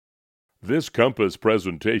This Compass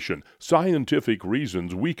presentation, Scientific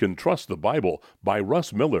Reasons We Can Trust the Bible, by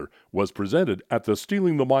Russ Miller, was presented at the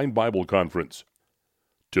Stealing the Mind Bible Conference.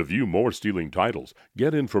 To view more Stealing titles,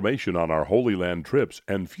 get information on our Holy Land trips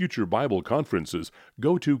and future Bible conferences,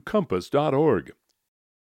 go to compass.org.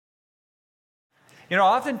 You know,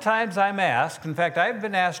 oftentimes I'm asked, in fact, I've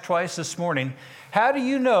been asked twice this morning, how do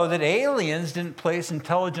you know that aliens didn't place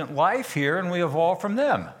intelligent life here and we evolved from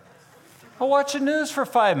them? Well, watch the news for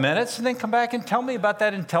 5 minutes and then come back and tell me about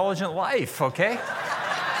that intelligent life, okay?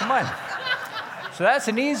 Come on. So that's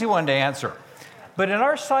an easy one to answer. But in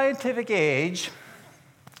our scientific age,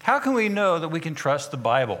 how can we know that we can trust the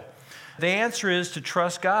Bible? The answer is to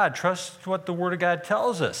trust God, trust what the Word of God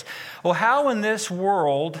tells us. Well, how in this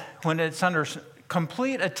world, when it's under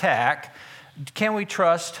complete attack, can we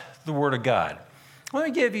trust the Word of God? Let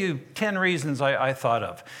me give you 10 reasons I thought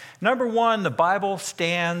of. Number one, the Bible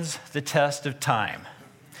stands the test of time.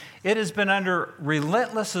 It has been under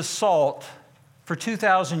relentless assault for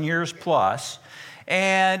 2,000 years plus,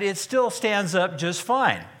 and it still stands up just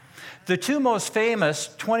fine. The two most famous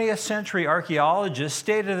 20th century archaeologists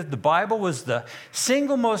stated that the Bible was the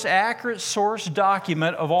single most accurate source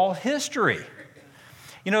document of all history.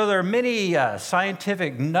 You know, there are many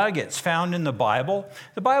scientific nuggets found in the Bible.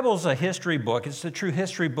 The Bible is a history book. It's the true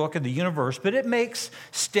history book of the universe, but it makes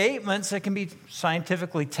statements that can be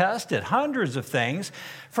scientifically tested, hundreds of things.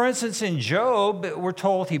 For instance, in Job, we're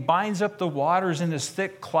told he binds up the waters in his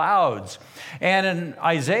thick clouds. And in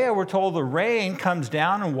Isaiah, we're told the rain comes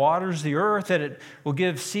down and waters the earth, that it will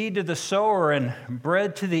give seed to the sower and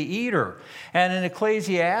bread to the eater. And in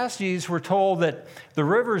Ecclesiastes, we're told that the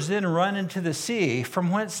rivers then run into the sea.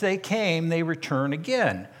 From whence they came, they return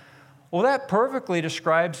again. Well, that perfectly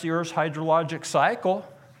describes the Earth's hydrologic cycle,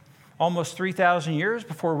 almost 3,000 years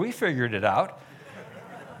before we figured it out.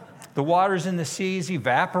 The waters in the seas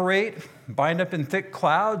evaporate, bind up in thick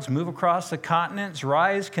clouds, move across the continents,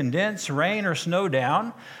 rise, condense, rain or snow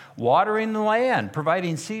down, watering the land,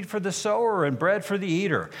 providing seed for the sower and bread for the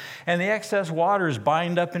eater. And the excess waters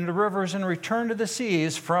bind up into rivers and return to the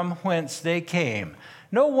seas from whence they came.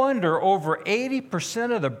 No wonder over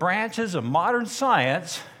 80% of the branches of modern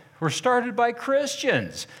science were started by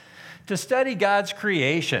Christians to study God's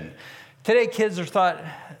creation. Today, kids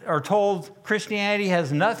are told Christianity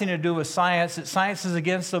has nothing to do with science, that science is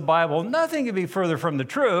against the Bible. Nothing could be further from the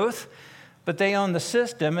truth, but they own the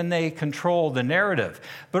system and they control the narrative.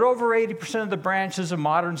 But over 80% of the branches of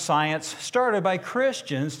modern science started by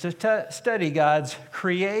Christians to study God's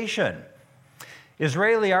creation.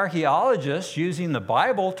 Israeli archaeologists using the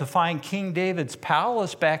Bible to find King David's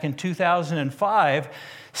palace back in 2005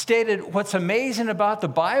 stated what's amazing about the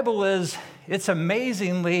Bible is it's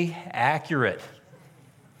amazingly accurate.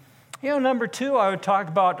 You know, number two, I would talk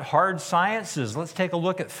about hard sciences. Let's take a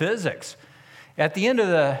look at physics. At the end of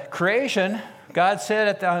the creation, God said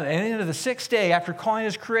at the end of the sixth day, after calling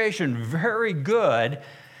his creation very good,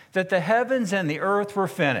 that the heavens and the earth were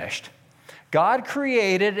finished. God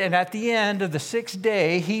created, and at the end of the sixth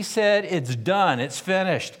day, he said, it's done, it's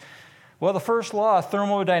finished. Well, the first law of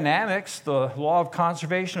thermodynamics, the law of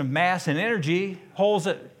conservation of mass and energy, holds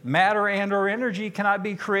that matter and or energy cannot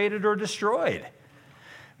be created or destroyed.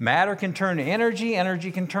 Matter can turn to energy,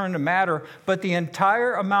 energy can turn to matter, but the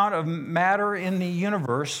entire amount of matter in the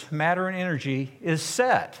universe, matter and energy, is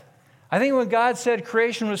set. I think when God said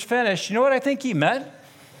creation was finished, you know what I think he meant?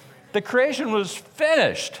 The creation was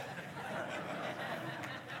finished.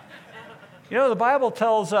 You know, the Bible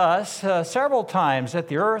tells us several times that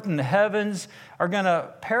the earth and the heavens are going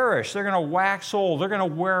to perish. They're going to wax old. They're going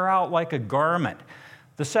to wear out like a garment.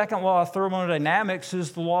 The second law of thermodynamics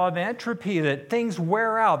is the law of entropy, that things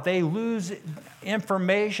wear out. They lose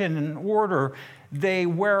information and order. They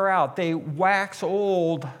wear out. They wax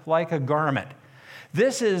old like a garment.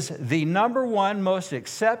 This is the number one most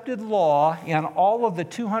accepted law in all of the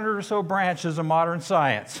 200 or so branches of modern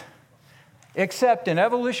science, except in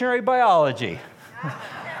evolutionary biology,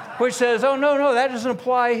 which says, oh, no, that doesn't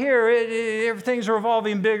apply here. Everything's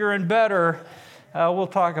evolving bigger and better. We'll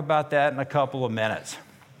talk about that in a couple of minutes.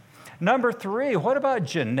 Number three, what about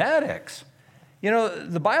genetics? You know,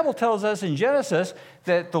 the Bible tells us in Genesis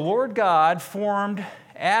that the Lord God formed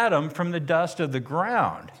Adam from the dust of the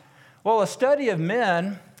ground. Well, a study of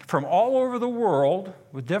men from all over the world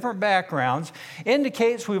with different backgrounds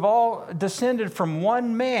indicates we've all descended from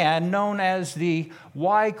one man known as the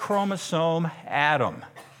Y chromosome Adam.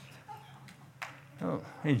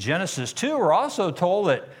 In Genesis 2, we're also told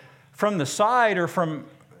that from the side or from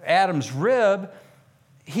Adam's rib,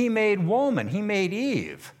 he made woman, he made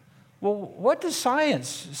Eve. Well, what does science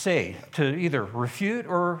say to either refute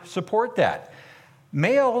or support that?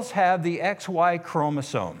 Males have the XY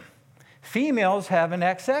chromosome. Females have an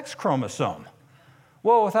XX chromosome.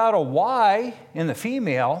 Well, without a Y in the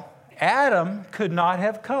female, Adam could not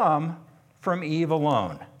have come from Eve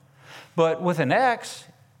alone. But with an X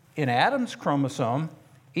in Adam's chromosome,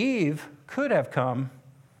 Eve could have come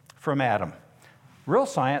from Adam. Real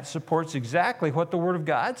science supports exactly what the Word of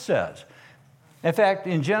God says. In fact,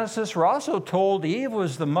 in Genesis, we're also told Eve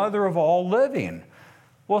was the mother of all living.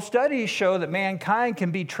 Well, studies show that mankind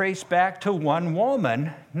can be traced back to one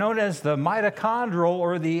woman, known as the mitochondrial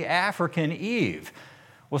or the African Eve.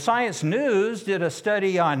 Well, Science News did a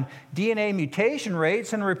study on DNA mutation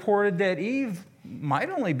rates and reported that Eve might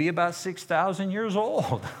only be about 6,000 years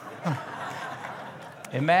old.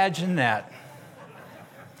 Imagine that.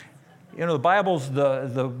 You know, the Bible's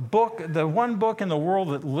the one book in the world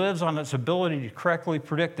that lives on its ability to correctly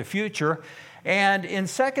predict the future. And in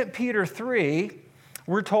 2 Peter 3,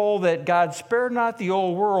 we're told that God spared not the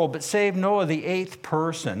old world, but saved Noah, the eighth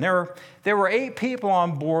person. There were 8 people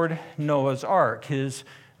on board Noah's ark,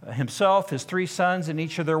 himself, his 3 sons, and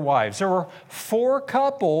each of their wives. There were 4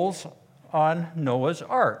 couples on Noah's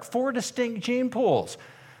ark, 4 distinct gene pools.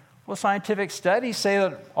 Well, scientific studies say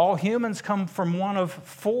that all humans come from one of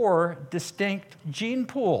 4 distinct gene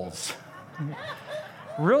pools.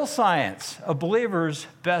 Real science, a believer's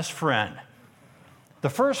best friend. The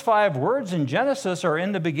first 5 words in Genesis are,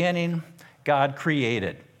 in the beginning, God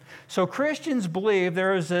created. So Christians believe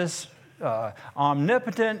there is this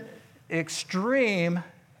omnipotent, extreme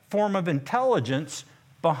form of intelligence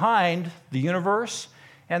behind the universe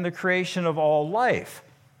and the creation of all life.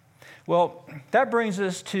 Well, that brings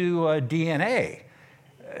us to DNA.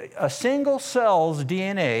 A single cell's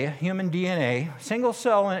DNA, human DNA, single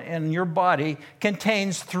cell in your body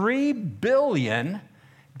contains 3 billion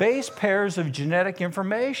base pairs of genetic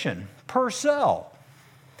information per cell.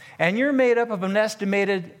 And you're made up of an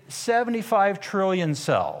estimated 75 trillion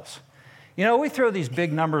cells. You know, we throw these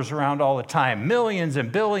big numbers around all the time, millions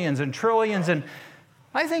and billions and trillions, and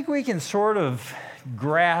I think we can sort of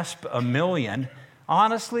grasp a million.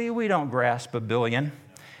 Honestly, we don't grasp a billion,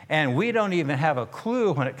 and we don't even have a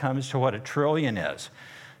clue when it comes to what a trillion is.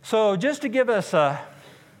 So just to give us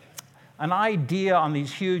an idea on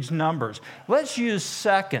these huge numbers, let's use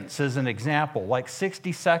seconds as an example, like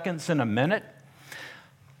 60 seconds in a minute.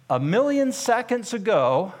 1 million seconds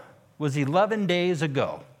ago was 11 days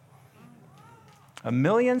ago. 1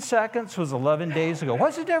 million seconds was 11 days ago.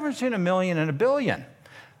 What's the difference between a million and a billion?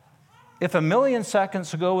 If 1 million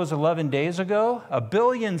seconds ago was 11 days ago, 1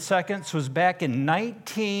 billion seconds was back in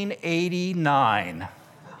 1989.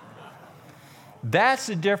 That's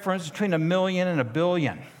the difference between a million and a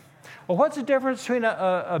billion. Well, what's the difference between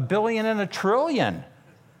a billion and a trillion?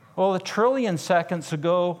 Well, a trillion seconds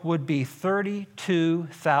ago would be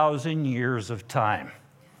 32,000 years of time.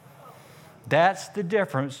 That's the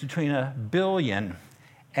difference between a billion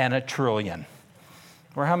and a trillion.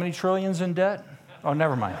 We're how many trillions in debt? Oh,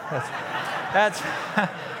 never mind. That's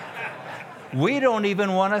we don't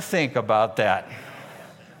even want to think about that.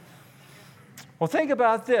 Well, think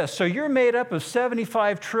about this. So you're made up of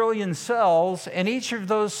 75 trillion cells, and each of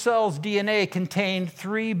those cells' DNA contained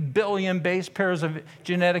 3 billion base pairs of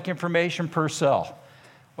genetic information per cell.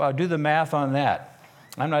 Wow, do the math on that.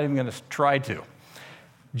 I'm not even going to try to.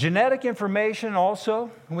 Genetic information also,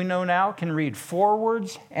 we know now, can read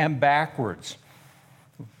forwards and backwards.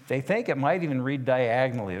 They think it might even read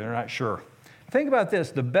diagonally. They're not sure. Think about this.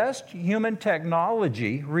 The best human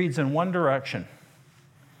technology reads in one direction.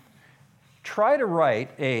 Try to write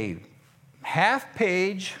a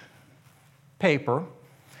half-page paper,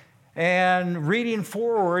 and reading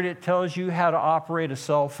forward, it tells you how to operate a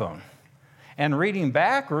cell phone. And reading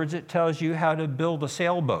backwards, it tells you how to build a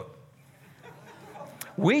sailboat.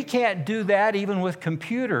 We can't do that even with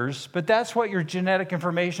computers, but that's what your genetic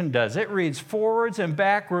information does. It reads forwards and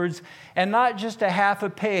backwards, and not just a half a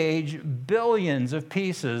page, billions of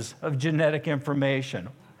pieces of genetic information.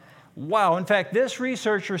 Wow. In fact, this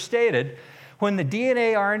researcher stated, when the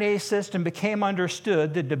DNA-RNA system became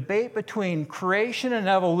understood, the debate between creation and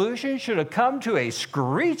evolution should have come to a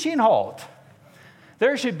screeching halt.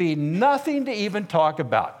 There should be nothing to even talk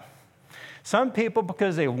about. Some people,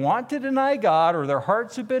 because they want to deny God or their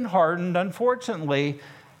hearts have been hardened, unfortunately,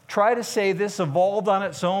 try to say this evolved on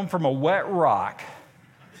its own from a wet rock.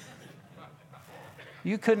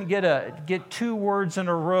 You couldn't get 2 words in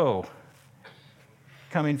a row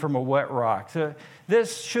coming from a wet rock. So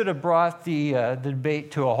this should have brought the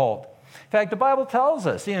debate to a halt. In fact, the Bible tells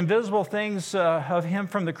us the invisible things of him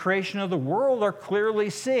from the creation of the world are clearly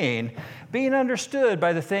seen, being understood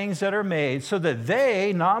by the things that are made, so that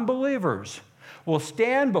they, non-believers, will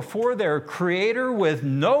stand before their Creator with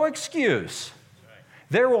no excuse.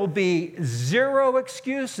 There will be zero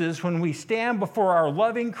excuses when we stand before our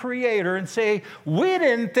loving Creator and say, we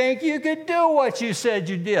didn't think you could do what you said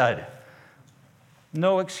you did.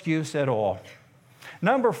 No excuse at all.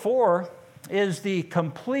 Number 4 is the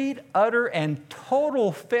complete, utter, and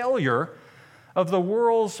total failure of the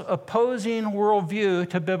world's opposing worldview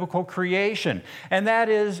to biblical creation, and that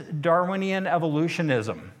is Darwinian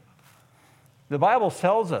evolutionism. The Bible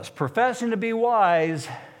tells us, professing to be wise,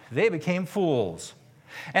 they became fools.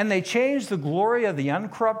 And they changed the glory of the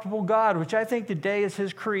uncorruptible God, which I think today is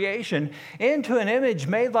His creation, into an image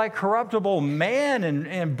made like corruptible man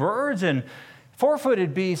and birds and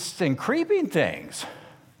four-footed beasts and creeping things.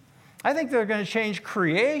 I think they're going to change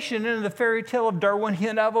creation into the fairy tale of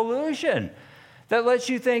Darwinian evolution that lets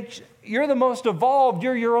you think you're the most evolved,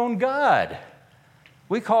 you're your own God.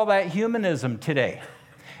 We call that humanism today.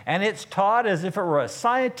 And it's taught as if it were a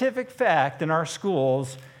scientific fact in our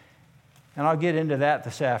schools, and I'll get into that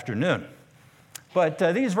this afternoon. But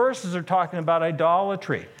these verses are talking about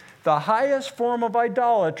idolatry. The highest form of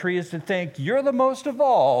idolatry is to think you're the most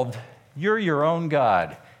evolved, you're your own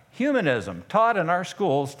God. Humanism, taught in our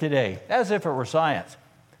schools today, as if it were science.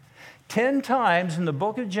 10 times in the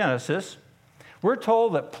book of Genesis, we're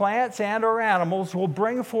told that plants and or animals will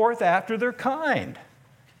bring forth after their kind.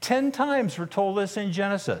 10 times we're told this in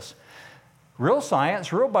Genesis. Real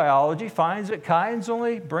science, real biology finds that kinds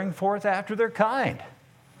only bring forth after their kind.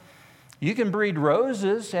 You can breed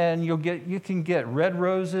roses and you can get red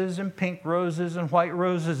roses and pink roses and white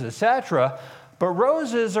roses, etc. But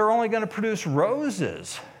roses are only going to produce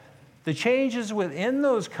roses. The changes within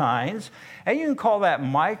those kinds, and you can call that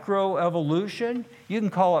microevolution, you can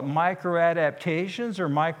call it microadaptations or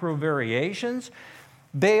microvariations.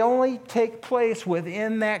 They only take place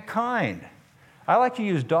within that kind. I like to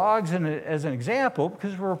use dogs as an example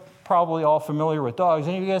because we're probably all familiar with dogs.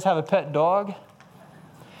 Any of you guys have a pet dog?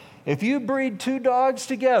 If you breed 2 dogs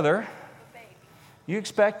together, you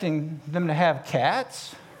expecting them to have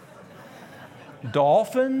cats,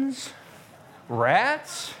 dolphins,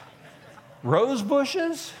 rats, rose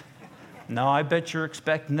bushes? No, I bet you're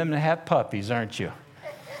expecting them to have puppies, aren't you?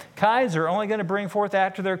 Kinds are only going to bring forth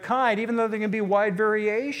after their kind, even though there can be wide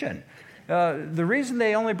variation. The reason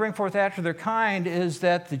they only bring forth after their kind is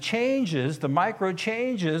that the changes, the micro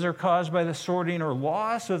changes, are caused by the sorting or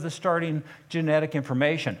loss of the starting genetic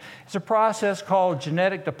information. It's a process called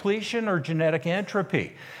genetic depletion or genetic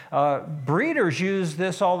entropy. Breeders use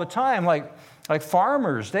this all the time, like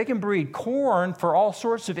farmers. They can breed corn for all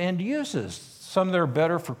sorts of end uses. Some that are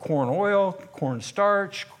better for corn oil, corn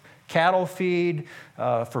starch, cattle feed,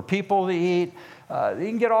 for people to eat. You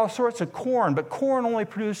can get all sorts of corn, but corn only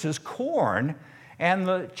produces corn, and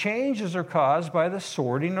the changes are caused by the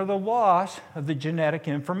sorting or the loss of the genetic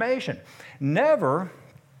information. Never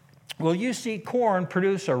will you see corn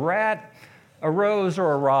produce a rat, a rose,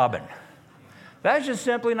 or a robin. That's just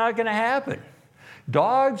simply not going to happen.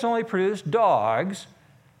 Dogs only produce dogs.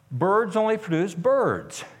 Birds only produce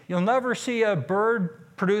birds. You'll never see a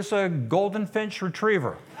bird produce a golden finch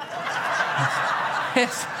retriever.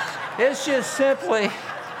 It's just simply,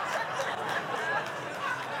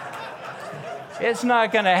 it's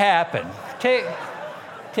not going to happen.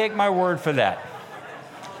 Take my word for that.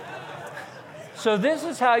 So this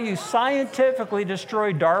is how you scientifically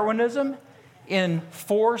destroy Darwinism in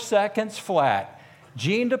 4 seconds flat.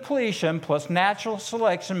 Gene depletion plus natural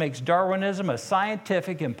selection makes Darwinism a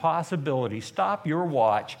scientific impossibility. Stop your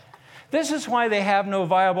watch. This is why they have no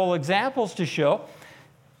viable examples to show.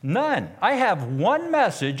 None. I have one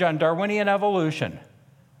message on Darwinian evolution.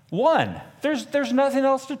 One. There's nothing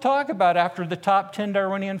else to talk about after the top 10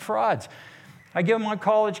 Darwinian frauds. I give them on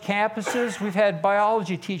college campuses. We've had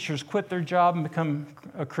biology teachers quit their job and become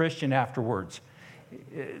a Christian afterwards.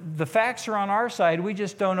 The facts are on our side. We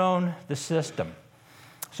just don't own the system.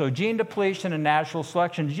 So gene depletion and natural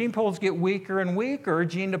selection. Gene pools get weaker and weaker.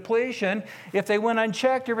 Gene depletion, if they went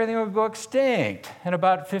unchecked, everything would go extinct in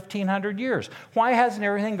about 1,500 years. Why hasn't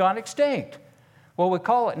everything gone extinct? Well, we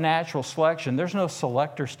call it natural selection. There's no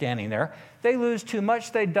selector standing there. They lose too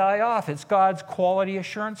much, they die off. It's God's quality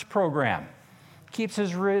assurance program. Keeps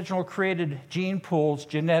His original created gene pools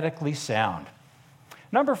genetically sound.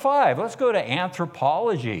 Number 5, let's go to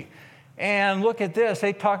anthropology. And look at this.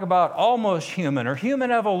 They talk about almost human or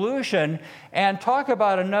human evolution and talk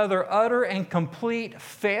about another utter and complete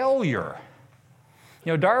failure.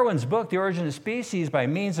 You know, Darwin's book, The Origin of Species by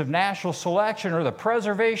Means of Natural Selection, or the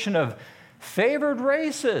preservation of favored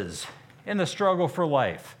races in the struggle for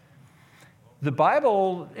life. The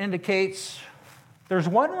Bible indicates there's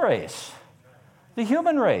one race, the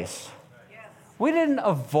human race. We didn't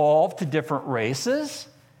evolve to different races,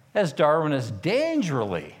 as Darwinists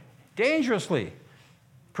dangerously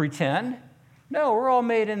pretend. No, we're all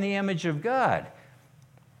made in the image of God.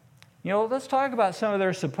 Let's talk about some of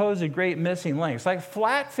their supposed great missing links, like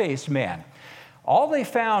flat-faced man. All they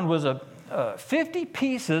found was 50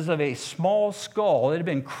 pieces of a small skull that had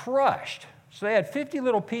been crushed. So they had 50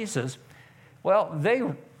 little pieces. Well, they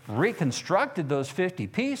reconstructed those 50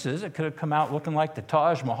 pieces. It could have come out looking like the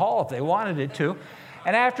Taj Mahal if they wanted it to.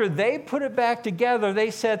 And after they put it back together, they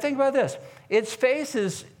said, think about this. Its face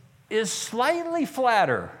is slightly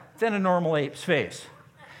flatter than a normal ape's face.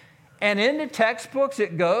 And into textbooks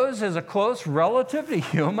it goes as a close relative to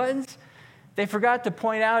humans. They forgot to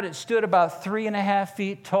point out it stood about 3.5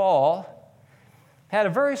 feet tall, had a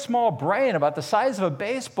very small brain about the size of a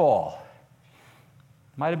baseball.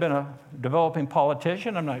 Might have been a developing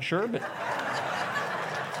politician, I'm not sure, but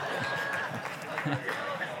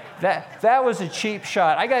that was a cheap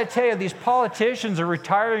shot. I got to tell you, these politicians are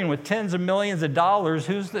retiring with tens of millions of dollars.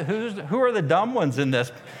 Who are the dumb ones in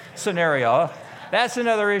this scenario? That's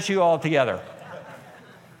another issue altogether.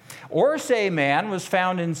 Orsay man was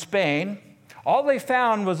found in Spain. All they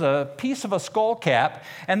found was a piece of a skull cap,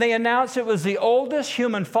 and they announced it was the oldest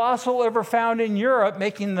human fossil ever found in Europe,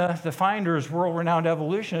 making the finders world-renowned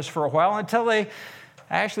evolutionists for a while, until they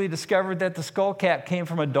actually discovered that the skull cap came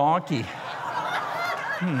from a donkey.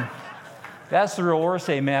 That's the real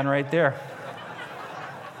Orsay man right there.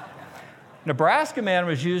 Nebraska man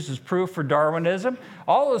was used as proof for Darwinism.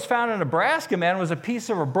 All that was found in Nebraska man was a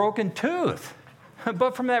piece of a broken tooth.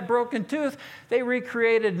 But from that broken tooth, they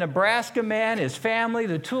recreated Nebraska man, his family,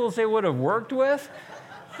 the tools they would have worked with.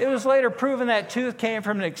 It was later proven that tooth came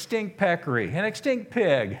from an extinct peccary, an extinct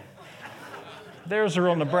pig. There's the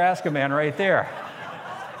real Nebraska man right there.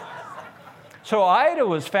 So Ida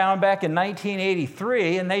was found back in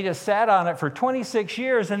 1983, and they just sat on it for 26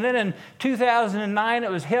 years. And then in 2009,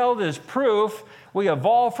 it was held as proof we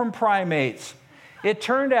evolved from primates. It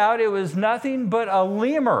turned out it was nothing but a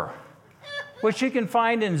lemur, which you can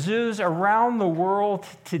find in zoos around the world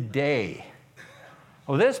today.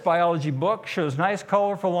 Well, this biology book shows nice,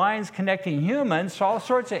 colorful lines connecting humans to all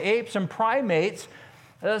sorts of apes and primates,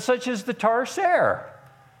 such as the tarsier.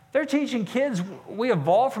 They're teaching kids we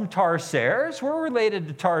evolved from tarsiers. We're related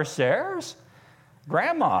to tarsiers.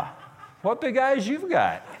 Grandma, what big eyes you've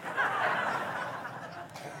got.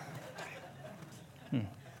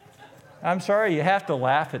 I'm sorry, you have to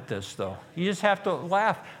laugh at this, though. You just have to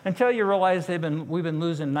laugh until you realize we've been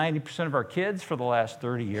losing 90% of our kids for the last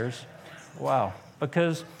 30 years. Wow.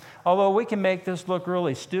 Because although we can make this look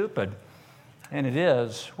really stupid, and it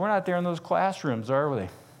is, we're not there in those classrooms, are we?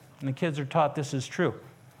 And the kids are taught this is true.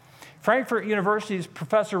 Frankfurt University's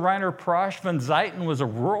Professor Rainer Prosch von Zeiten was a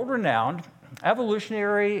world-renowned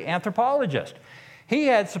evolutionary anthropologist. He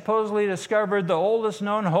had supposedly discovered the oldest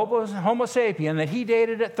known Homo sapien that he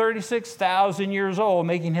dated at 36,000 years old,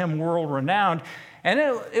 making him world-renowned. And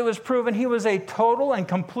it was proven he was a total and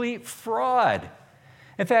complete fraud.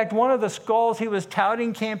 In fact, one of the skulls he was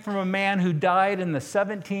touting came from a man who died in the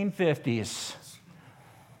 1750s.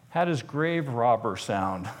 How does grave robber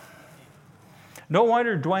sound? No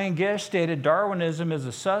wonder Dwayne Gish stated Darwinism is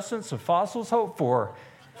the sustenance of fossils hoped for,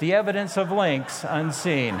 the evidence of links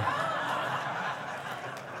unseen.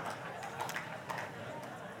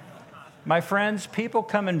 My friends, people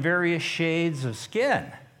come in various shades of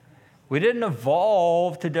skin. We didn't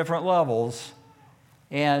evolve to different levels,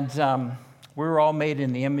 and we were all made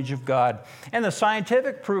in the image of God. And the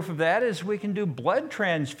scientific proof of that is we can do blood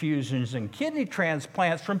transfusions and kidney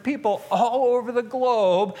transplants from people all over the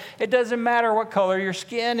globe. It doesn't matter what color your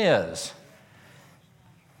skin is.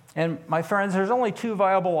 And my friends, there's only two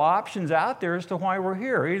viable options out there as to why we're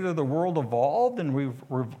here. Either the world evolved and we've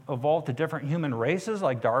evolved to different human races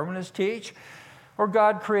like Darwinists teach, or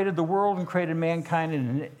God created the world and created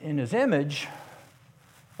mankind in his image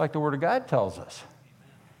like the Word of God tells us.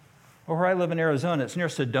 Well, where I live in Arizona, it's near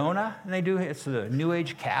Sedona, and it's the New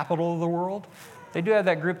Age capital of the world. They do have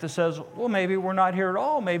that group that says, well, maybe we're not here at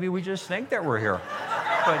all. Maybe we just think that we're here.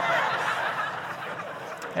 But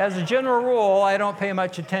as a general rule, I don't pay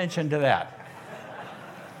much attention to that.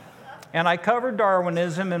 And I covered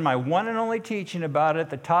Darwinism in my one and only teaching about it,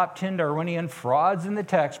 the top 10 Darwinian frauds in the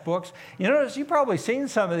textbooks. You notice, you've probably seen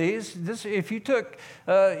some of these. If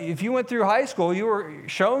you went through high school, you were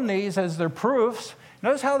shown these as their proofs.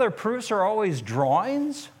 Notice how their proofs are always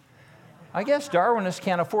drawings? I guess Darwinists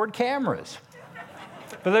can't afford cameras.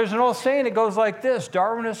 But there's an old saying that goes like this: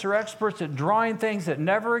 Darwinists are experts at drawing things that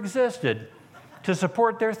never existed to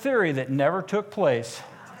support their theory that never took place.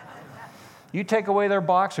 You take away their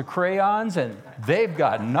box of crayons and they've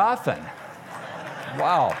got nothing.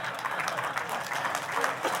 Wow.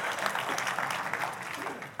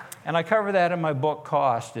 And I cover that in my book,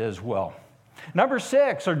 Cost, as well. Number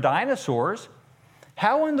 6 are dinosaurs.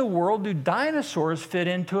 How in the world do dinosaurs fit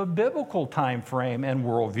into a biblical time frame and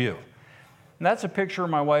worldview? And that's a picture of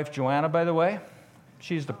my wife, Joanna, by the way.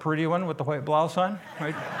 She's the pretty one with the white blouse on,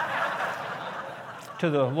 right? To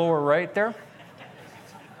the lower right there.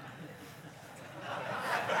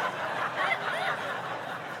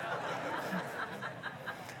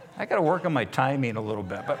 I got to work on my timing a little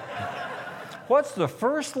bit, but what's the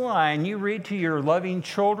first line you read to your loving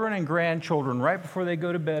children and grandchildren right before they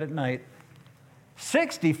go to bed at night?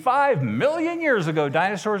 65 million years ago,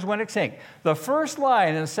 dinosaurs went extinct. The first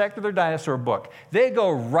line in a secular dinosaur book, they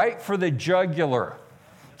go right for the jugular.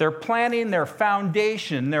 They're planning their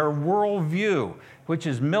foundation, their worldview, which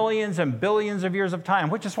is millions and billions of years of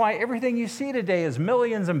time, which is why everything you see today is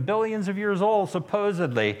millions and billions of years old,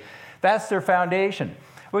 supposedly. That's their foundation.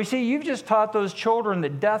 Well, you see, you've just taught those children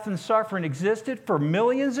that death and suffering existed for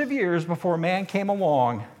millions of years before man came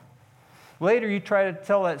along. Later, you try to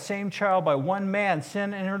tell that same child by one man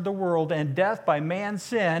sin entered the world and death by man's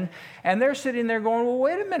sin, and they're sitting there going, well,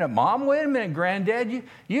 wait a minute, Mom, wait a minute, Granddad,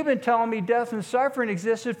 you've been telling me death and suffering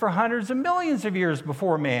existed for hundreds of millions of years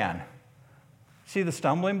before man. See the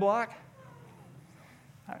stumbling block?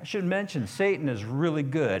 I should mention, Satan is really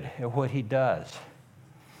good at what he does.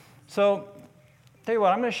 So, tell you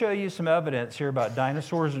what, I'm going to show you some evidence here about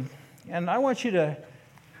dinosaurs, and I want you to,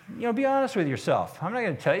 be honest with yourself. I'm not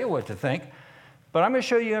going to tell you what to think, but I'm going to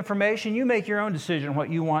show you information. You make your own decision what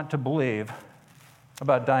you want to believe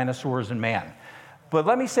about dinosaurs and man. But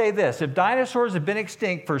let me say this. If dinosaurs have been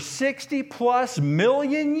extinct for 60+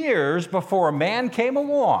 million years before man came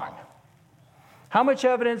along, how much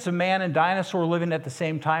evidence of man and dinosaur living at the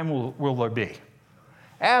same time will there be?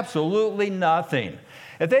 Absolutely nothing.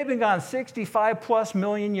 If they've been gone 65+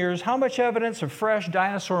 million years, how much evidence of fresh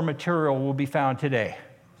dinosaur material will be found today?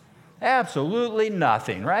 Absolutely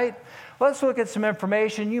nothing, right? Let's look at some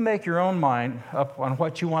information. You make your own mind up on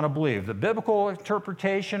what you want to believe, the biblical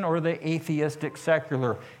interpretation or the atheistic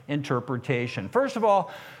secular interpretation. First of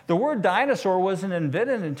all, the word dinosaur wasn't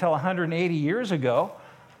invented until 180 years ago.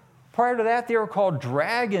 Prior to that, they were called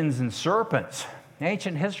dragons and serpents.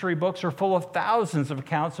 Ancient history books are full of thousands of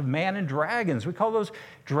accounts of man and dragons. We call those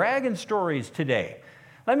dragon stories today.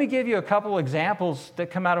 Let me give you a couple examples that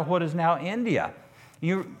come out of what is now India.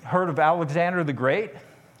 You heard of Alexander the Great?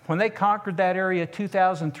 When they conquered that area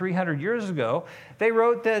 2,300 years ago, they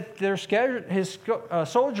wrote that his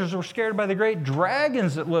soldiers were scared by the great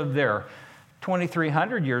dragons that lived there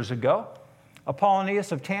 2,300 years ago.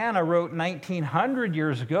 Apollonius of Tanna wrote 1,900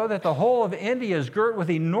 years ago that the whole of India is girt with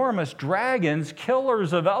enormous dragons,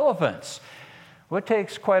 killers of elephants. Well, it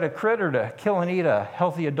takes quite a critter to kill and eat a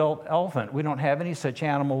healthy adult elephant. We don't have any such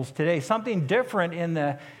animals today. Something different in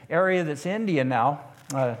the area that's India now,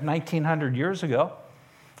 1,900 years ago.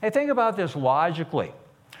 Hey, think about this logically.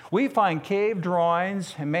 We find cave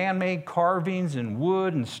drawings and man-made carvings in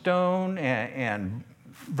wood and stone and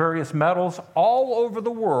various metals all over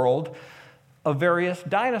the world of various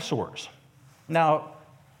dinosaurs. Now,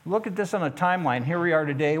 look at this on a timeline. Here we are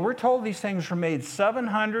today. We're told these things were made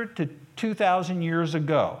 700 to 2,000 years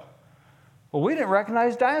ago. Well, we didn't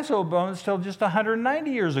recognize dinosaur bones till just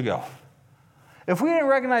 190 years ago. If we didn't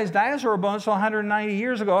recognize dinosaur bones till 190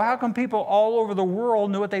 years ago, how come people all over the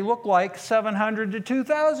world knew what they looked like 700 to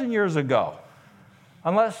 2,000 years ago?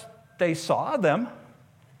 Unless they saw them.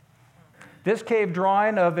 This cave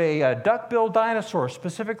drawing of a duck-billed dinosaur,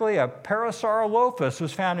 specifically a Parasaurolophus,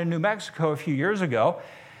 was found in New Mexico a few years ago.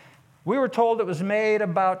 We were told it was made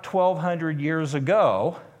about 1,200 years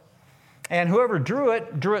ago, and whoever drew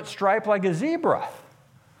it striped like a zebra.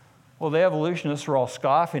 Well, the evolutionists were all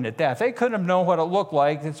scoffing at that. They couldn't have known what it looked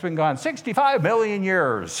like. It's been gone 65 million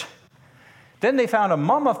years. Then they found a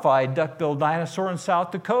mummified duck-billed dinosaur in South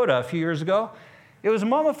Dakota a few years ago. It was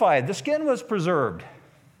mummified. The skin was preserved,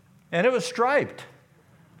 and it was striped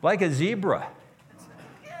like a zebra.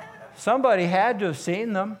 Somebody had to have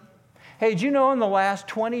seen them. Hey, do you know in the last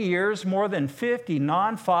 20 years, more than 50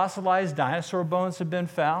 non-fossilized dinosaur bones have been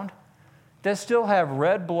found that still have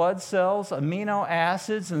red blood cells, amino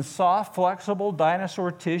acids, and soft, flexible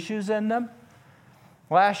dinosaur tissues in them?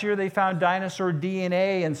 Last year, they found dinosaur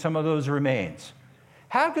DNA in some of those remains.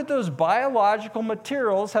 How could those biological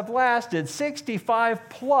materials have lasted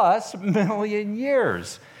 65+ million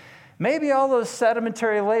years? Maybe all those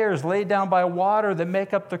sedimentary layers laid down by water that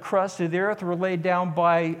make up the crust of the earth were laid down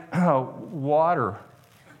by water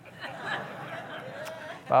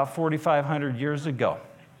about 4,500 years ago.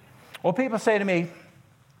 Well, people say to me,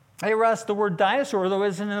 hey, Russ, the word dinosaur, though,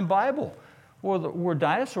 isn't in the Bible. Well, the word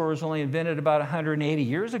dinosaur was only invented about 180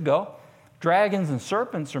 years ago. Dragons and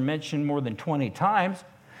serpents are mentioned more than 20 times.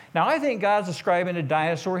 Now, I think God's describing a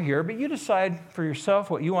dinosaur here, but you decide for yourself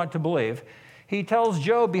what you want to believe. He tells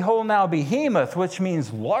Job, "Behold now behemoth," which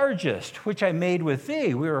means largest, which I made with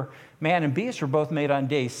thee. Man and beast were both made on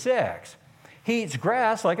day 6. He eats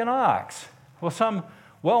grass like an ox. Well, some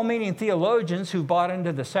well-meaning theologians who bought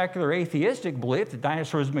into the secular atheistic belief that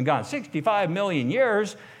dinosaurs have been gone 65 million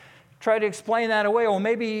years try to explain that away. Well,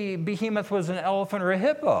 maybe behemoth was an elephant or a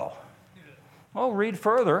hippo. Well, read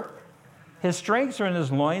further. His strengths are in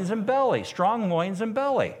his loins and belly, strong loins and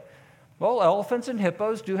belly. Well, elephants and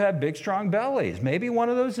hippos do have big, strong bellies. Maybe one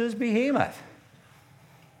of those is behemoth.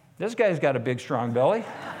 This guy's got a big, strong belly.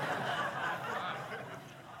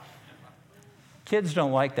 Kids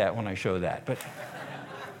don't like that when I show that.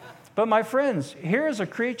 But my friends, here's a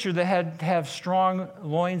creature that had to have strong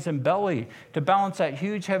loins and belly to balance that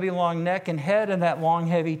huge, heavy, long neck and head and that long,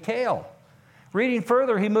 heavy tail. Reading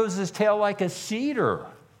further, he moves his tail like a cedar.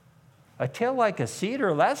 A tail like a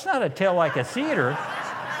cedar? That's not a tail like a cedar.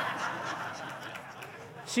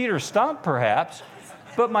 Cedar stump, perhaps.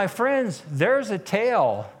 But my friends, there's a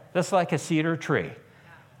tail that's like a cedar tree.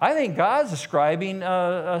 I think God's describing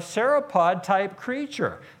a sauropod-type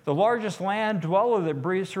creature, the largest land dweller that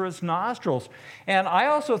breathes through its nostrils. And I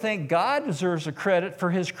also think God deserves the credit for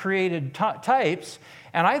his created types.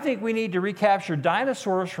 And I think we need to recapture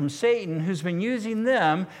dinosaurs from Satan, who's been using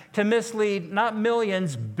them to mislead not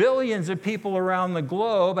millions, billions of people around the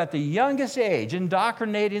globe at the youngest age,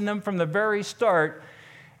 indoctrinating them from the very start.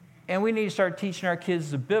 And we need to start teaching our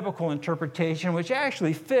kids the biblical interpretation, which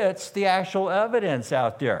actually fits the actual evidence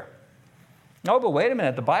out there. No, but wait a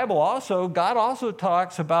minute. God also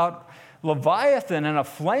talks about Leviathan, and a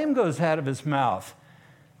flame goes out of his mouth.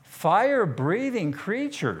 Fire-breathing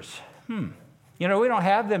creatures. We don't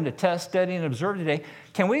have them to test, study, and observe today.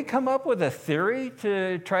 Can we come up with a theory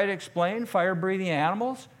to try to explain fire-breathing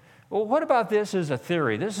animals? Well, what about this as a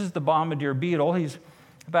theory? This is the bombardier beetle. He's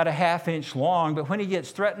about a ½ inch long, but when he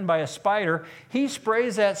gets threatened by a spider, he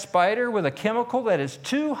sprays that spider with a chemical that is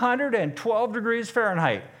 212 degrees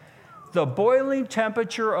Fahrenheit, the boiling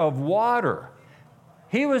temperature of water.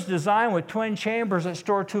 He was designed with twin chambers that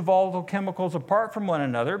store two volatile chemicals apart from one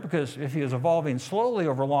another, because if he was evolving slowly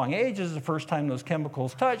over long ages, the first time those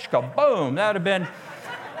chemicals touched, kaboom, that would have been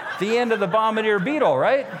the end of the bombardier beetle,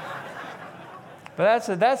 right? But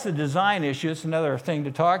that's a design issue. It's another thing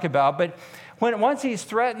to talk about. But once he's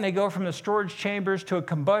threatened, they go from the storage chambers to a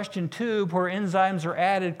combustion tube where enzymes are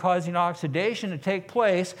added, causing oxidation to take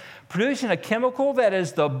place, producing a chemical that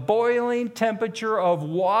is the boiling temperature of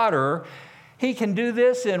water. He can do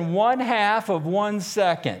this in 1/2 of 1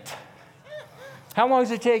 second. How long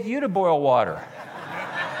does it take you to boil water?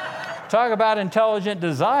 Talk about intelligent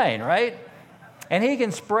design, right? And he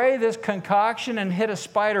can spray this concoction and hit a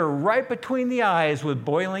spider right between the eyes with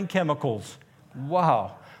boiling chemicals.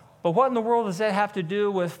 Wow. But what in the world does that have to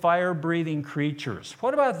do with fire-breathing creatures?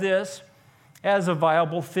 What about this as a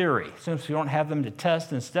viable theory? Since we don't have them to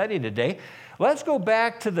test and study today, let's go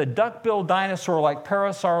back to the duck-billed dinosaur like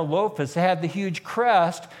Parasaurolophus that had the huge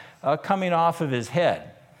crest coming off of his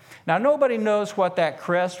head. Now, nobody knows what that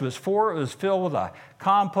crest was for. It was filled with a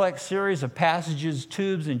complex series of passages,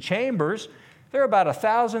 tubes, and chambers. There are about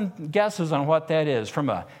 1,000 guesses on what that is, from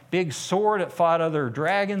a big sword it fought other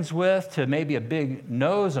dragons with, to maybe a big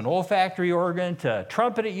nose and olfactory organ, to a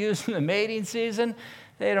trumpet it used in the mating season.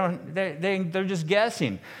 They're just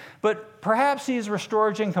guessing. But perhaps these were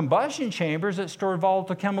storage and combustion chambers that stored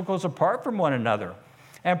volatile chemicals apart from one another.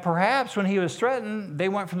 And perhaps when he was threatened, they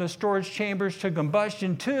went from the storage chambers to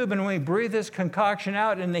combustion tube, and when he breathed this concoction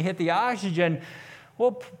out and they hit the oxygen,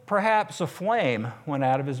 well, perhaps a flame went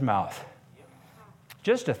out of his mouth.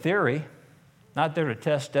 Just a theory, not there to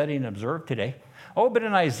test, study, and observe today. Oh, but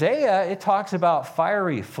in Isaiah, it talks about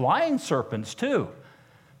fiery flying serpents too.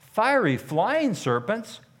 Fiery flying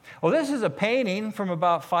serpents. Well, this is a painting from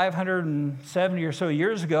about 570 or so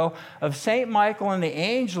years ago of St. Michael and the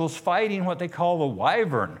angels fighting what they call the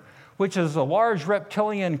wyvern, which is a large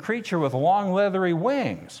reptilian creature with long leathery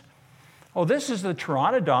wings. Oh, this is the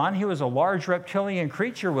pteranodon. He was a large reptilian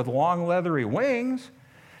creature with long leathery wings.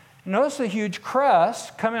 Notice the huge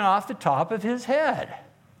crest coming off the top of his head.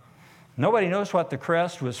 Nobody knows what the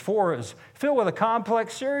crest was for. It was filled with a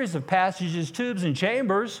complex series of passages, tubes, and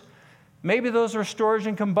chambers. Maybe those are storage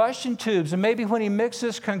and combustion tubes. And maybe when he mixed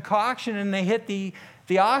this concoction and they hit the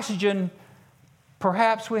oxygen,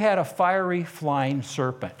 perhaps we had a fiery flying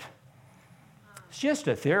serpent. It's just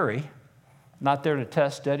a theory, not there to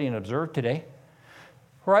test, study, and observe today.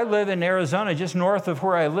 Where I live in Arizona, just north of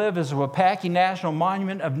where I live, is the Wapaki National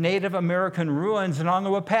Monument of Native American Ruins. And on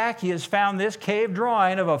the Wapaki is found this cave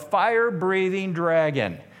drawing of a fire-breathing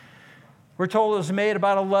dragon. We're told it was made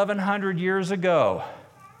about 1,100 years ago.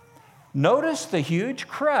 Notice the huge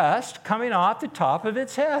crest coming off the top of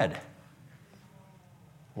its head.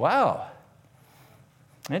 Wow.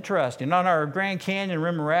 Interesting. On our Grand Canyon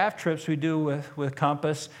rim raft trips we do with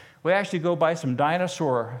Compass, we actually go by some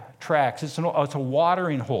dinosaur tracks. It's a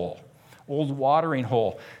watering hole, old watering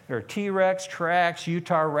hole. There are T-Rex tracks,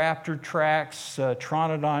 Utah raptor tracks,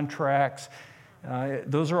 Troodon tracks.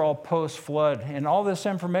 Those are all post-flood. And all this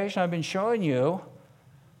information I've been showing you,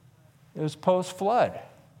 it was post-flood.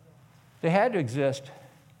 They had to exist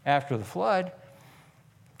after the flood.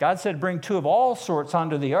 God said, bring 2 of all sorts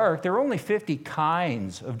onto the ark. There were only 50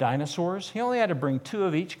 kinds of dinosaurs. He only had to bring 2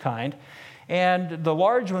 of each kind. And the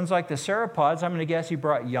large ones, like the sauropods, I'm going to guess he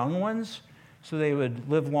brought young ones so they would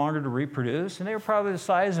live longer to reproduce. And they were probably the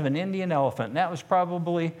size of an Indian elephant. And that was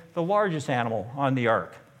probably the largest animal on the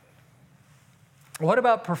ark. What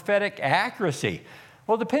about prophetic accuracy?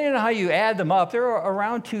 Well, depending on how you add them up, there are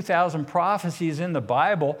around 2,000 prophecies in the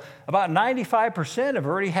Bible. About 95% have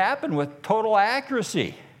already happened with total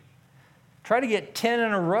accuracy. Try to get 10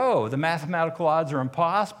 in a row. The mathematical odds are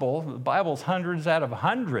impossible. The Bible's hundreds out of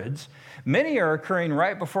hundreds. Many are occurring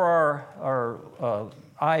right before our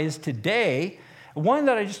eyes today. One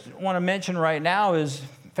that I just want to mention right now is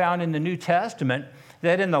found in the New Testament,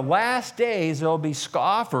 that in the last days there'll be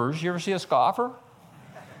scoffers. You ever see a scoffer?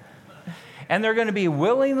 And they're going to be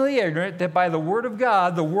willingly ignorant that by the word of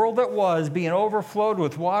God, the world that was, being overflowed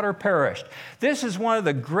with water, perished. This is one of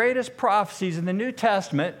the greatest prophecies in the New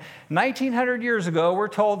Testament. 1,900 years ago, we're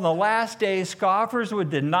told in the last days, scoffers would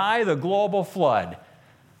deny the global flood.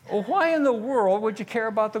 Well, why in the world would you care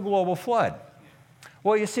about the global flood?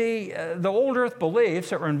 Well, you see, the old earth beliefs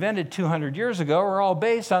that were invented 200 years ago are all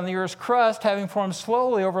based on the earth's crust having formed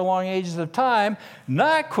slowly over long ages of time,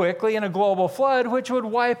 not quickly in a global flood, which would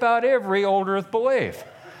wipe out every old earth belief.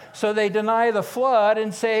 So they deny the flood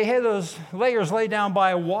and say, hey, those layers laid down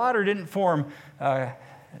by water didn't form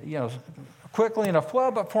quickly in a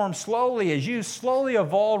flood, but formed slowly as you slowly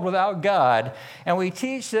evolved without God. And we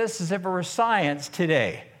teach this as if it were science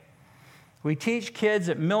today. We teach kids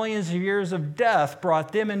that millions of years of death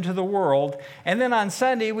brought them into the world, and then on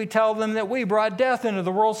Sunday we tell them that we brought death into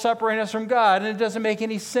the world, separating us from God, and it doesn't make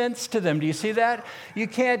any sense to them. Do you see that? You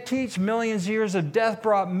can't teach millions of years of death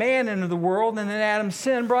brought man into the world, and then Adam's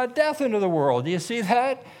sin brought death into the world. Do you see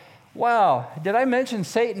that? Wow. Did I mention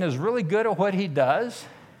Satan is really good at what he does?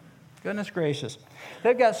 Goodness gracious.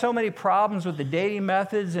 They've got so many problems with the dating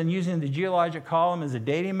methods and using the geologic column as a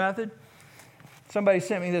dating method. Somebody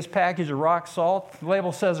sent me this package of rock salt. The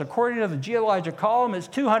label says, according to the geologic column, it's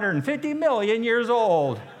 250 million years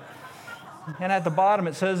old. And at the bottom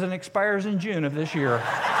it says it expires in June of this year.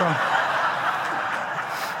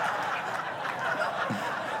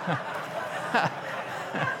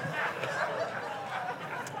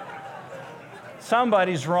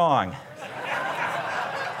 Somebody's wrong.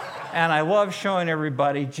 And I love showing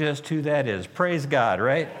everybody just who that is. Praise God,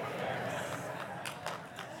 right?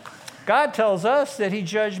 God tells us that he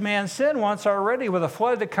judged man's sin once already with a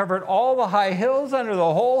flood that covered all the high hills under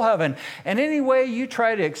the whole heaven. And any way you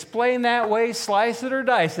try to explain that way, slice it or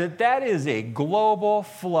dice it, that is a global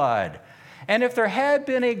flood. And if there had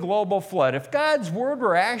been a global flood, if God's word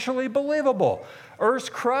were actually believable, Earth's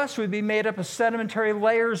crust would be made up of sedimentary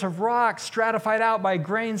layers of rock stratified out by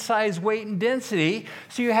grain size, weight, and density.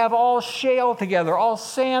 So you have all shale together, all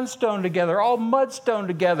sandstone together, all mudstone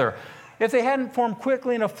together. If they hadn't formed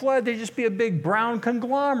quickly in a flood, they'd just be a big brown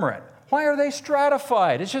conglomerate. Why are they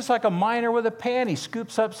stratified? It's just like a miner with a pan. He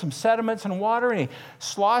scoops up some sediments and water and he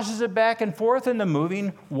sloshes it back and forth, and the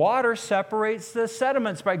moving water separates the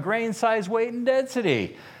sediments by grain size, weight, and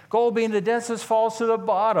density. Gold being the densest falls to the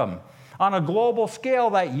bottom. On a global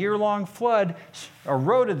scale, that year-long flood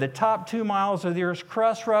eroded the top 2 miles of the Earth's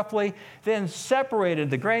crust roughly, then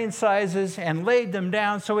separated the grain sizes and laid them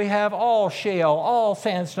down so we have all shale, all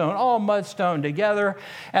sandstone, all mudstone together.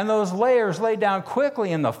 And those layers laid down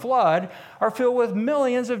quickly in the flood are filled with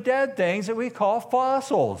millions of dead things that we call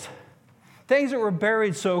fossils. Things that were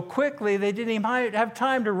buried so quickly they didn't even have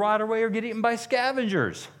time to rot away or get eaten by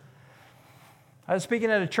scavengers. I was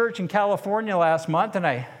speaking at a church in California last month, and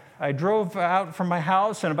I drove out from my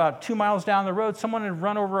house, and about 2 miles down the road, someone had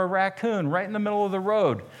run over a raccoon right in the middle of the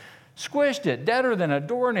road, squished it, deader than a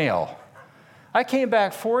doornail. I came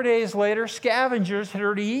back 4 days later, scavengers had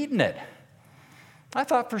already eaten it. I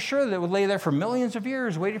thought for sure that it would lay there for millions of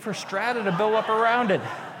years, waiting for strata to build up around it.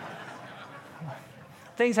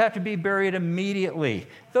 Things have to be buried immediately.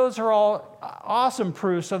 Those are all awesome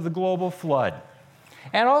proofs of the global flood.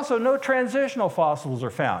 And also, no transitional fossils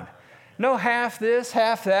are found. No half this,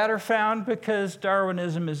 half that are found, because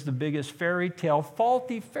Darwinism is the biggest fairy tale,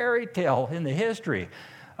 faulty fairy tale in the history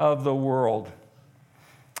of the world.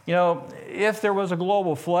 You know, if there was a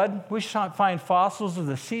global flood, we should find fossils of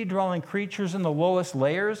the sea-dwelling creatures in the lowest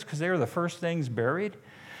layers, because they were the first things buried.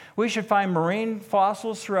 We should find marine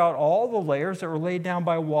fossils throughout all the layers that were laid down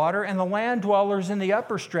by water, and the land dwellers in the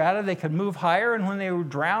upper strata, they could move higher, and when they were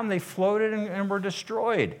drowned, they floated and were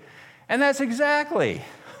destroyed. And that's exactly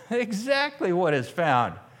what is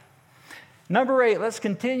found. Number 8, let's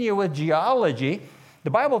continue with geology.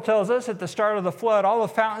 The Bible tells us at the start of the flood, all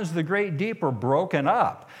the fountains of the great deep were broken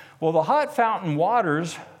up. Well, the hot fountain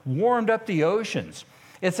waters warmed up the oceans.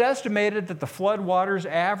 It's estimated that the flood waters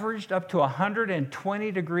averaged up to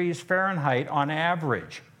 120 degrees Fahrenheit on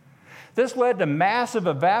average. This led to massive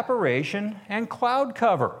evaporation and cloud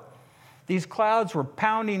cover. These clouds were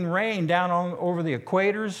pounding rain down over the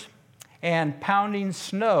equators and pounding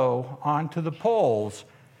snow onto the poles,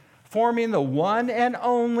 forming the one and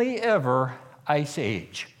only ever Ice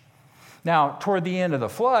Age. Now, toward the end of the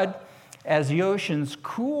flood, as the oceans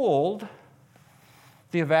cooled,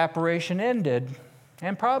 the evaporation ended.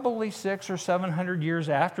 And probably 600 or 700 years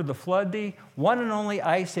after the flood, the one and only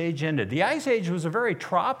Ice Age ended. The Ice Age was a very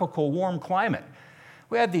tropical, warm climate.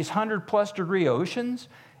 We had these 100-plus degree oceans.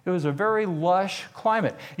 It was a very lush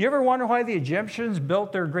climate. You ever wonder why the Egyptians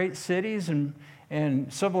built their great cities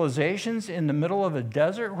and civilizations in the middle of a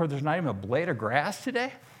desert where there's not even a blade of grass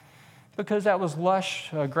today? Because that was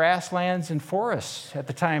lush grasslands and forests at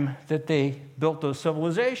the time that they built those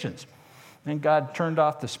civilizations. And God turned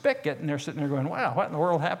off the spigot, and they're sitting there going, wow, what in the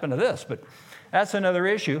world happened to this? But that's another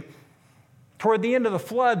issue. Toward the end of the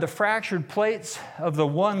flood, the fractured plates of the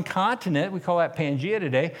one continent, we call that Pangaea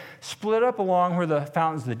today, split up along where the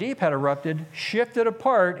fountains of the deep had erupted, shifted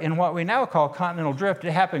apart in what we now call continental drift.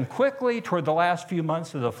 It happened quickly toward the last few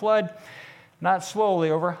months of the flood, not slowly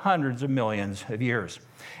over hundreds of millions of years.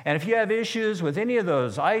 And if you have issues with any of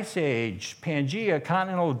those, Ice Age, Pangaea,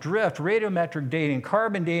 continental drift, radiometric dating,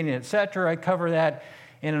 carbon dating, etc., I cover that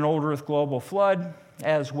in an Old Earth Global Flood,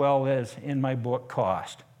 as well as in my book,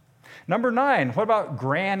 Cost. Number 9, what about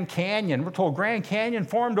Grand Canyon? We're told Grand Canyon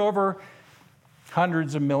formed over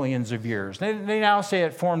hundreds of millions of years. They now say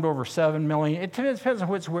it formed over 7 million. It depends on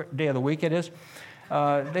which day of the week it is.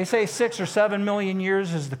 They say 6 or 7 million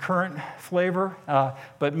years is the current flavor,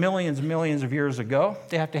 but millions and millions of years ago.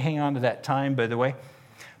 They have to hang on to that time, by the way.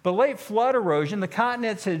 But late flood erosion, the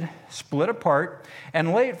continents had split apart,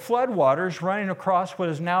 and late flood waters running across what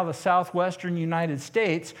is now the southwestern United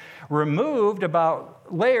States removed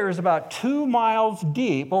layers about 2 miles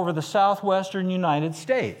deep over the southwestern United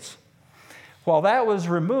States. While that was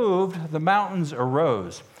removed, the mountains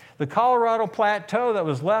arose. The Colorado Plateau that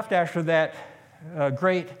was left after that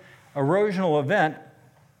great erosional event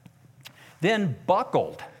then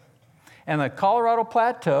buckled. And the Colorado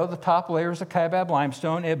Plateau, the top layers of Kaibab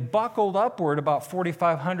limestone, it buckled upward about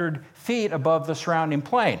 4,500 feet above the surrounding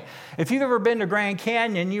plain. If you've ever been to Grand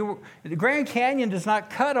Canyon, the Grand Canyon does not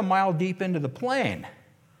cut a mile deep into the plain.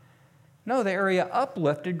 No, the area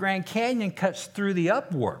uplifted, Grand Canyon cuts through the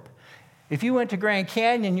upwarp. If you went to Grand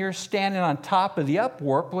Canyon, you're standing on top of the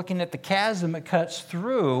upwarp looking at the chasm that cuts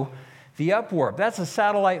through the upwarp. That's a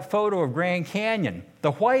satellite photo of Grand Canyon.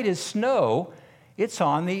 The white is snow. It's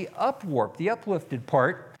on the upwarp, the uplifted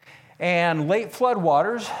part. And late flood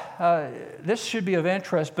waters, this should be of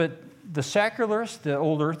interest, but the secularists, the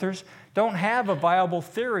old earthers, don't have a viable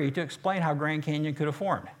theory to explain how Grand Canyon could have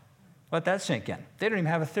formed. Let that sink in. They don't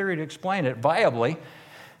even have a theory to explain it viably.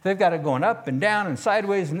 They've got it going up and down and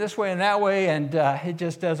sideways and this way and that way, and it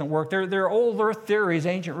just doesn't work. Their old earth theories,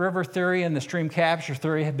 ancient river theory and the stream capture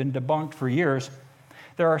theory, have been debunked for years.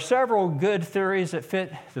 There are several good theories that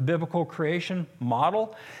fit the biblical creation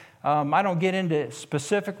model. I don't get into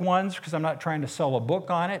specific ones because I'm not trying to sell a book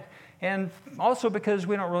on it, and also because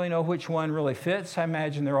we don't really know which one really fits. I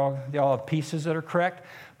imagine they all have pieces that are correct,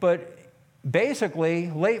 but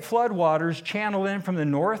basically, late flood waters channel in from the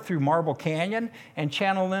north through Marble Canyon and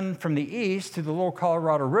channel in from the east through the Lower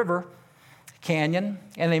Colorado River Canyon,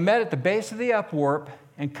 and they met at the base of the upwarp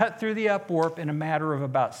and cut through the upwarp in a matter of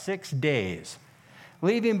about 6 days,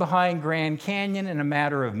 leaving behind Grand Canyon in a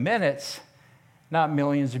matter of minutes, not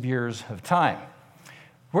millions of years of time.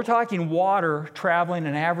 We're talking water traveling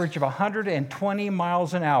an average of 120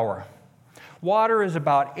 miles an hour. Water is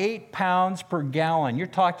about 8 pounds per gallon. You're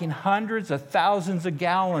talking hundreds of thousands of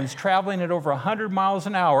gallons traveling at over 100 miles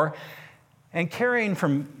an hour. and carrying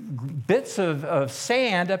from bits of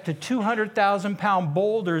sand up to 200,000-pound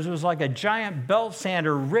boulders. It was like a giant belt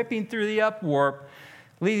sander ripping through the upwarp,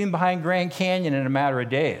 leaving behind Grand Canyon in a matter of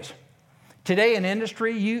days. Today in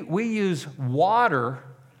industry, we use water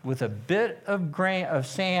with a bit of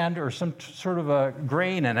sand or some sort of a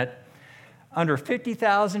grain in it under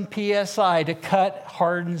 50,000 psi to cut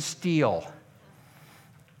hardened steel.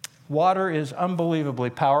 Water is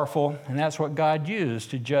unbelievably powerful, and that's what God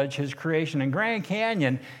used to judge his creation. And Grand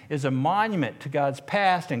Canyon is a monument to God's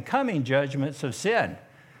past and coming judgments of sin.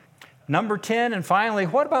 Number 10, and finally,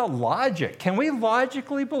 what about logic? Can we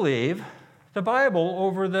logically believe the Bible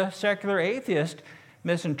over the secular atheist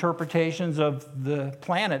misinterpretations of the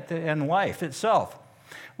planet and life itself?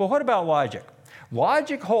 Well, what about logic?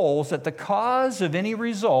 Logic holds that the cause of any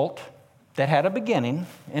result that had a beginning,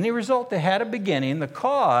 the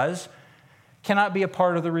cause cannot be a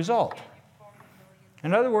part of the result.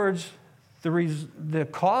 In other words, the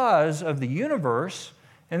cause of the universe,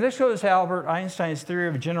 and this goes to Albert Einstein's theory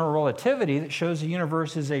of general relativity that shows the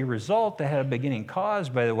universe is a result that had a beginning cause,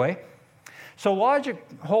 by the way. So logic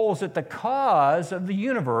holds that the cause of the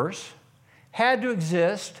universe had to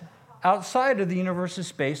exist outside of the universe's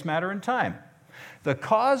space, matter, and time. The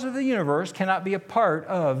cause of the universe cannot be a part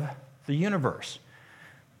of the universe.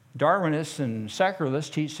 Darwinists and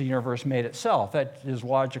secularists teach the universe made itself. That is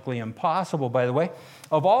logically impossible, by the way.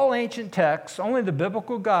 Of all ancient texts, only the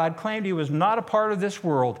biblical God claimed he was not a part of this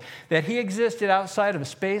world, that he existed outside of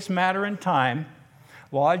space, matter, and time.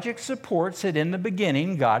 Logic supports that in the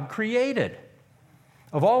beginning, God created.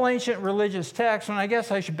 Of all ancient religious texts, and I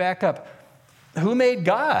guess I should back up, who made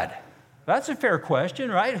God? That's a fair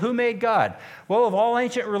question, right? Who made God? Well, of all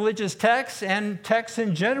ancient religious texts and texts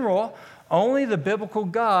in general, only the biblical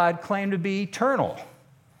God claimed to be eternal,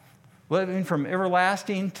 living from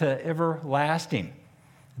everlasting to everlasting.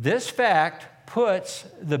 This fact puts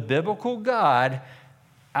the biblical God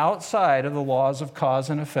outside of the laws of cause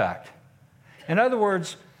and effect. In other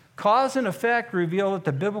words, cause and effect reveal that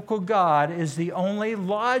the biblical God is the only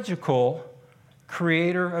logical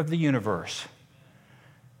creator of the universe.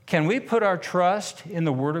 Can we put our trust in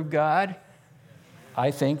the Word of God?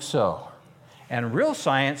 I think so. And real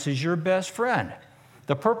science is your best friend.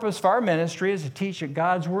 The purpose of our ministry is to teach that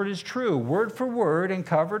God's Word is true, word for word and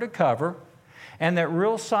cover to cover, and that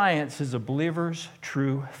real science is a believer's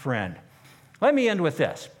true friend. Let me end with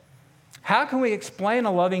this. How can we explain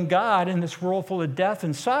a loving God in this world full of death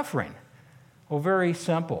and suffering? Well, very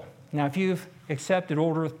simple. Now, if you've accepted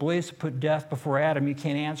old earth beliefs that put death before Adam, you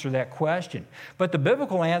can't answer that question. But the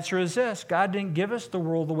biblical answer is this: God didn't give us the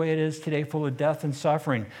world the way it is today, full of death and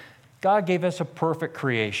suffering. God gave us a perfect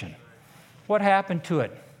creation. What happened to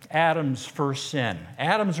it? Adam's first sin.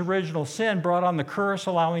 Adam's original sin brought on the curse,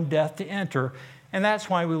 allowing death to enter. And that's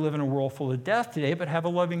why we live in a world full of death today, but have a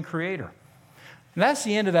loving Creator. And that's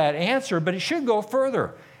the end of that answer, but it should go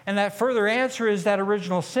further. And that further answer is that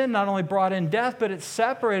original sin not only brought in death, but it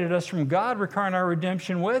separated us from God, requiring our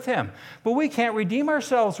redemption with Him. But we can't redeem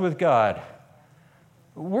ourselves with God.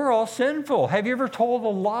 We're all sinful. Have you ever told a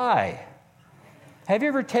lie? Have you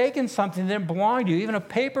ever taken something that didn't belong to you, even a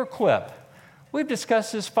paper clip? We've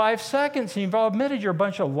discussed this 5 seconds, and you've all admitted you're a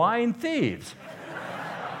bunch of lying thieves.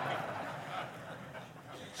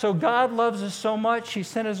 So God loves us so much, He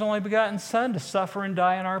sent His only begotten Son to suffer and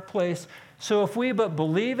die in our place. So if we but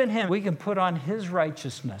believe in Him, we can put on His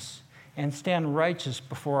righteousness and stand righteous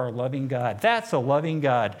before our loving God. That's a loving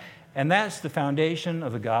God, and that's the foundation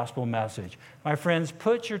of the gospel message. My friends,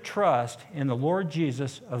 put your trust in the Lord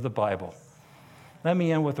Jesus of the Bible. Let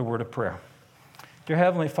me end with a word of prayer. Dear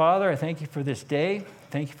Heavenly Father, I thank You for this day.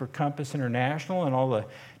 Thank You for Compass International and all the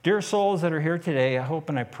dear souls that are here today. I hope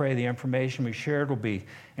and I pray the information we shared will be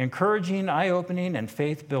encouraging, eye-opening, and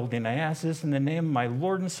faith-building. I ask this in the name of my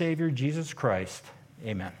Lord and Savior, Jesus Christ.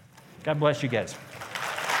 Amen. God bless you guys.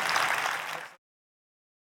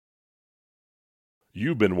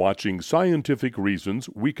 You've been watching Scientific Reasons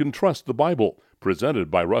We Can Trust the Bible,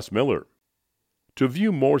 presented by Russ Miller. To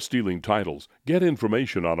view more Stealing titles, get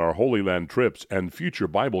information on our Holy Land trips and future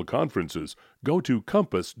Bible conferences, go to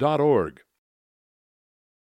compass.org.